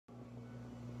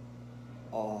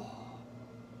Oh,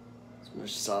 this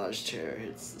massage chair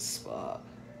hits the spot.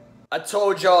 I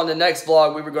told y'all in the next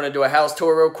vlog we were going to do a house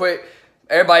tour real quick.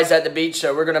 Everybody's at the beach,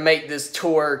 so we're going to make this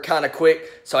tour kind of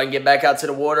quick so I can get back out to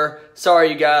the water. Sorry,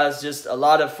 you guys, just a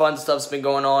lot of fun stuff's been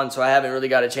going on, so I haven't really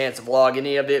got a chance to vlog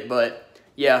any of it, but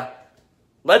yeah.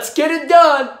 Let's get it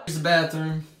done! Here's the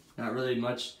bathroom. Not really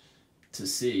much to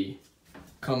see.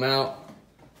 Come out,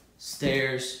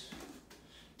 stairs,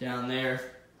 down there.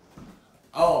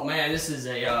 Oh man, this is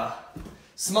a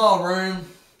small room.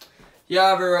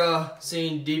 Y'all ever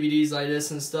seen DVDs like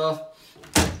this and stuff?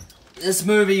 This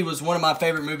movie was one of my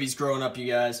favorite movies growing up, you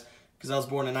guys, because I was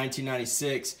born in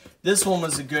 1996. This one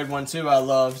was a good one too, I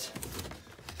loved.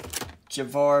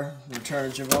 Jafar, Return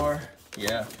of Jafar.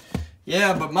 Yeah.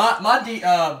 Yeah, but my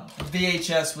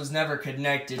VHS was never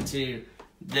connected to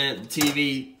the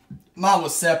TV. Mine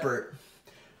was separate.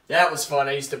 That was fun.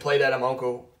 I used to play that at my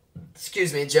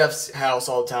Jeff's house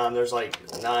all the time. There's like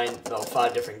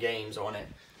 5 different games on it.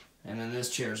 And then this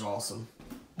chair's awesome.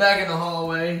 Back in the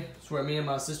hallway, that's where me and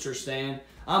my sister stand.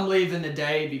 I'm leaving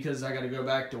today because I gotta go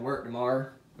back to work tomorrow.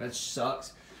 That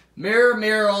sucks. Mirror,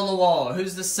 mirror on the wall.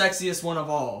 Who's the sexiest one of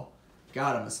all?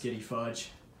 God, I'm a skitty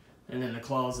fudge. And then the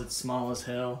closet's small as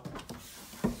hell.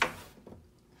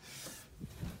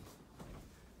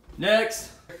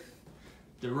 Next,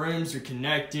 the rooms are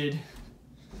connected.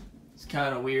 It's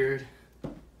kind of weird.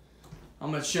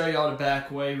 I'm gonna show y'all the back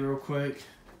way real quick.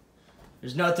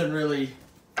 There's nothing really.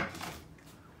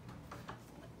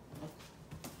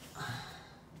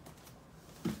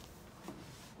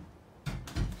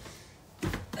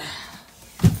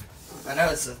 I know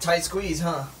it's a tight squeeze,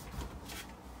 huh?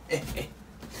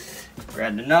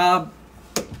 Grab the knob.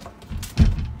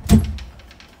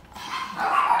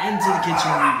 Into the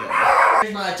kitchen we go.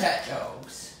 Here's my attack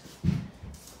dogs.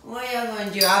 What are you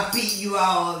gonna do? I'll beat you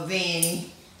all up,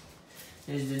 Vanny.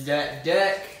 Here's the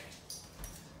deck.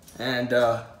 And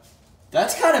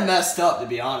that's kind of messed up, to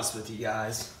be honest with you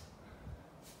guys.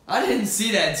 I didn't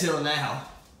see that until now.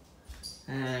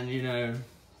 And you know,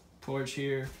 porch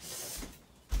here.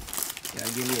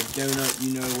 Gotta give me a donut,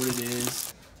 you know what it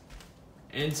is.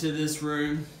 Into this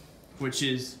room, which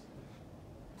is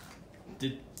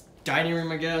the dining room,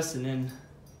 I guess, and then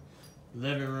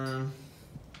living room.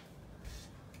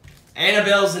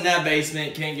 Annabelle's in that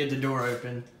basement, can't get the door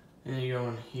open. And then you go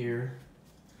in here.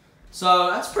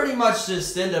 So that's pretty much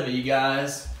just the end of it, you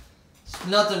guys. There's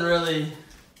nothing really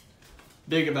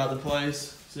big about the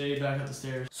place. See, back up the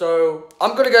stairs. So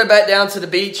I'm gonna go back down to the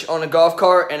beach on a golf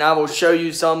cart and I will show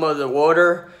you some of the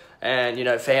water and, you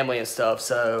know, family and stuff.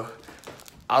 So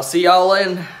I'll see y'all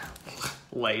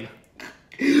later.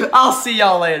 I'll see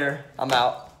y'all later. I'm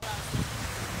out.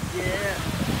 Yeah.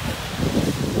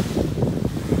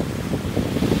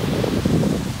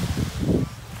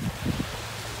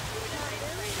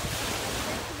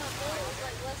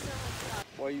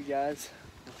 Well, you guys,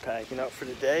 I'm packing up for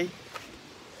the day.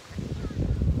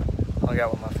 Hung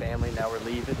out with my family, now we're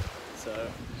leaving. So,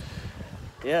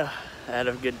 yeah, I had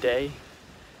a good day.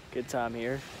 Good time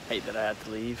here. Hate that I had to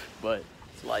leave, but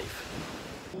it's life.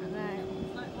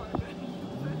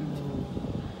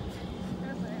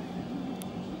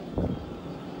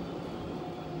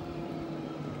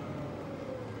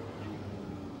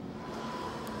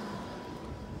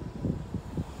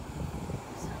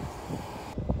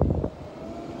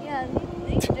 Yeah,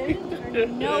 these dudes are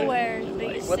nowhere as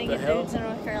big as singing dudes in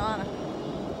North Carolina.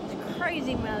 It's a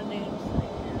crazy amount of dudes.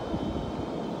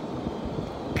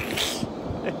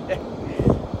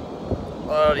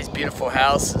 Oh, these beautiful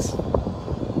houses.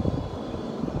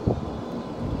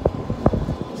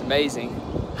 It's amazing.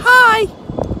 Hi!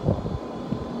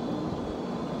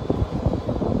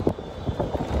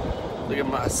 Look at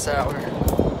my sour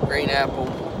green apple.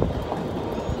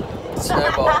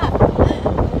 Snowball.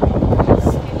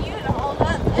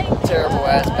 Terrible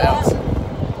ass bouncing.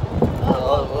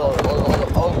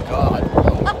 Oh God.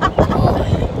 Oh God.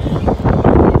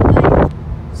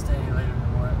 Stay later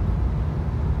than what?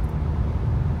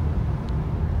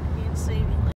 You can see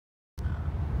me later.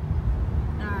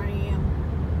 I already am.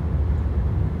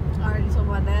 I already told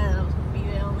my dad I was going to be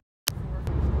there.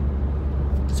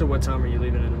 So what time are you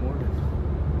leaving in the morning?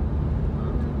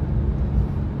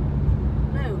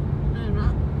 No,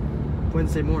 not.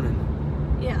 Wednesday morning.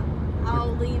 Yeah,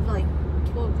 I'll leave like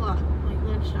 12 o'clock, like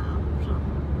lunchtime or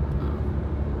something.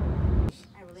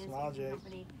 Smile, Jake.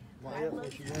 What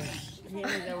you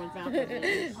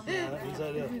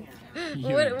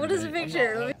What is the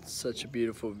picture? Such a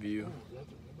beautiful view.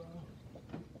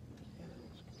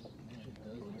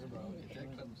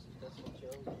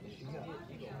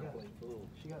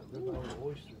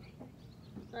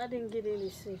 I didn't get any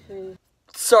seafood.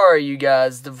 sorry, you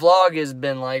guys. The vlog has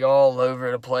been, like, all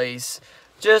over the place.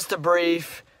 Just a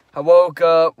brief. I woke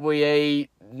up, we ate,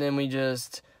 then we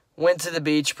just went to the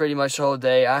beach pretty much the whole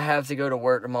day. I have to go to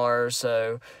work tomorrow,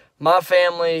 so my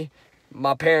family,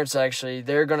 my parents actually,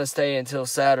 they're going to stay until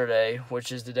Saturday,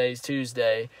 which is today's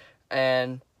Tuesday,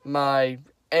 and my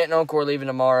aunt and uncle are leaving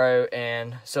tomorrow,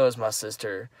 and so is my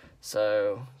sister.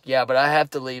 So, yeah, but I have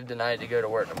to leave tonight to go to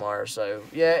work tomorrow, so,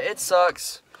 yeah, it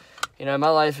sucks. You know, my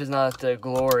life is not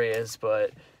glorious,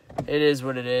 but it is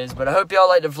what it is. But I hope y'all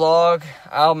like the vlog.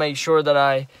 I'll make sure that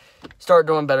I start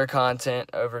doing better content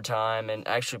over time and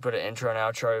actually put an intro and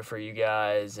outro for you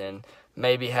guys and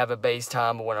maybe have a base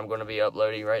time of when I'm going to be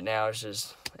uploading. Right now it's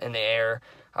just in the air.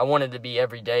 I want it to be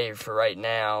every day for right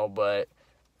now, but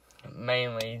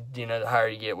mainly, you know, the higher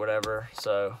you get, whatever.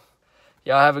 So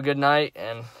y'all have a good night,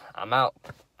 and I'm out.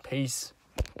 Peace.